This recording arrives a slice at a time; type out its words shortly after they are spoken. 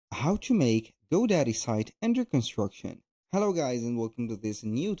How to make GoDaddy site under construction. Hello guys, and welcome to this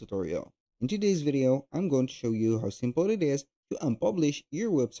new tutorial. In today's video, I'm going to show you how simple it is to unpublish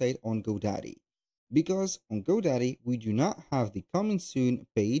your website on GoDaddy. Because on GoDaddy, we do not have the coming soon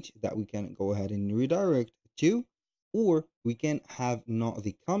page that we can go ahead and redirect to, or we can have not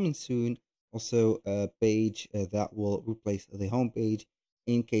the coming soon also a page that will replace the home page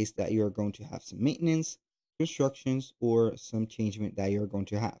in case that you're going to have some maintenance, constructions, or some changement that you're going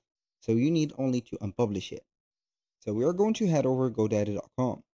to have. So you need only to unpublish it. So we are going to head over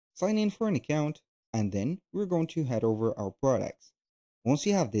godaddy.com, sign in for an account, and then we're going to head over our products. Once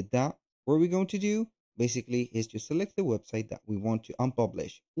you have did that, what we're going to do basically is to select the website that we want to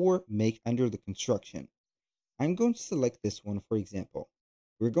unpublish or make under the construction. I'm going to select this one, for example.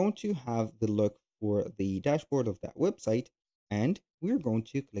 We're going to have the look for the dashboard of that website, and we're going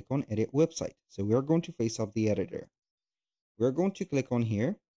to click on edit website. So we are going to face up the editor. We're going to click on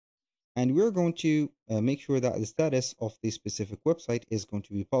here, and we're going to make sure that the status of this specific website is going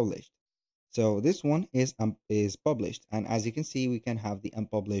to be published. So this one is published, and as you can see, we can have the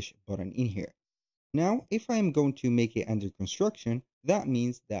unpublish button in here. Now, if I'm going to make it under construction, that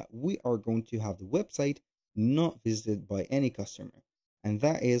means that we are going to have the website not visited by any customer. And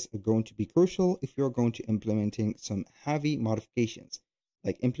that is going to be crucial if you're going to implementing some heavy modifications,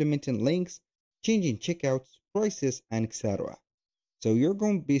 like implementing links, changing checkouts, prices, and etc. So you're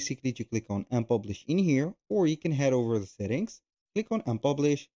going basically to click on unpublish in here, or you can head over the settings, click on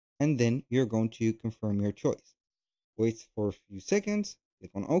unpublish, and then you're going to confirm your choice. Wait for a few seconds, click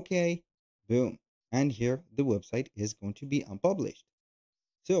on OK, boom. And here the website is going to be unpublished.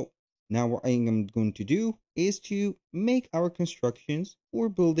 So now what I am going to do is to make our constructions or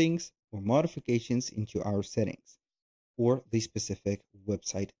buildings or modifications into our settings or the specific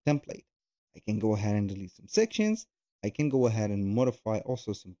website template. I can go ahead and delete some sections. I can go ahead and modify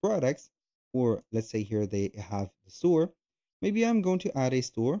also some products, or let's say here they have the store. Maybe I'm going to add a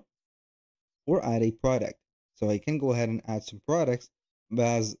store or add a product. So I can go ahead and add some products, but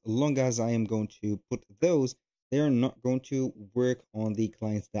as long as I am going to put those, they are not going to work on the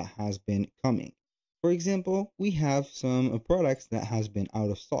clients that has been coming. For example, we have some products that has been out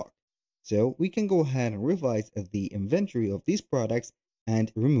of stock. So we can go ahead and revise the inventory of these products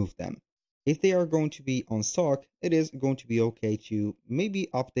and remove them. If they are going to be on stock, it is going to be okay to maybe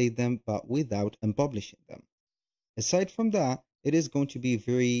update them, but without unpublishing them. Aside from that, it is going to be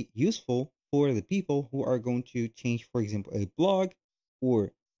very useful for the people who are going to change, for example, a blog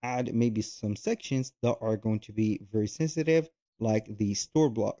or add maybe some sections that are going to be very sensitive, like the store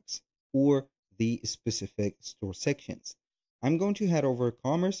blocks or the specific store sections. I'm going to head over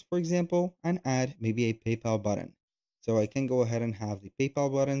commerce, for example, and add maybe a PayPal button. So I can go ahead and have the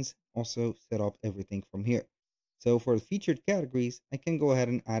PayPal buttons, also set up everything from here. So for the featured categories, I can go ahead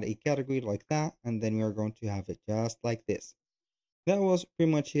and add a category like that, and then we are going to have it just like this. That was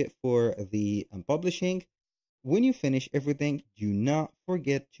pretty much it for the unpublishing. When you finish everything, do not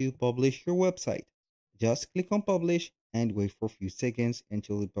forget to publish your website. Just click on publish and wait for a few seconds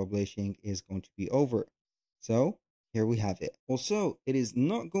until the publishing is going to be over. So here we have it. Also, it is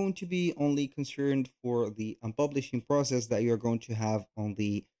not going to be only concerned for the unpublishing process that you're going to have on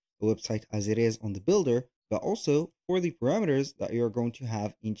the website as it is on the builder, but also for the parameters that you're going to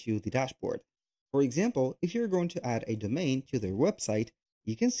have into the dashboard. For example, if you're going to add a domain to their website,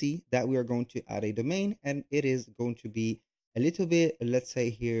 you can see that we are going to add a domain, and it is going to be a little bit, let's say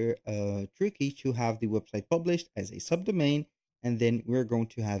here, tricky to have the website published as a subdomain, and then we're going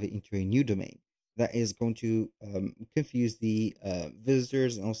to have it into a new domain. That is going to confuse the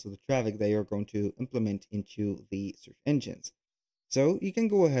visitors and also the traffic that you're going to implement into the search engines. So you can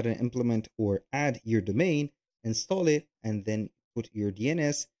go ahead and implement or add your domain, install it, and then put your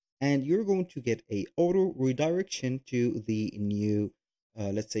DNS, and you're going to get a auto redirection to the new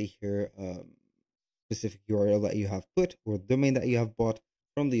let's say here, specific URL that you have put or domain that you have bought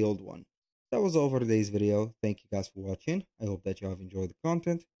from the old one. That was all for today's video. Thank you guys for watching. I hope that you have enjoyed the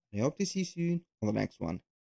content, and I hope to see you soon on the next one.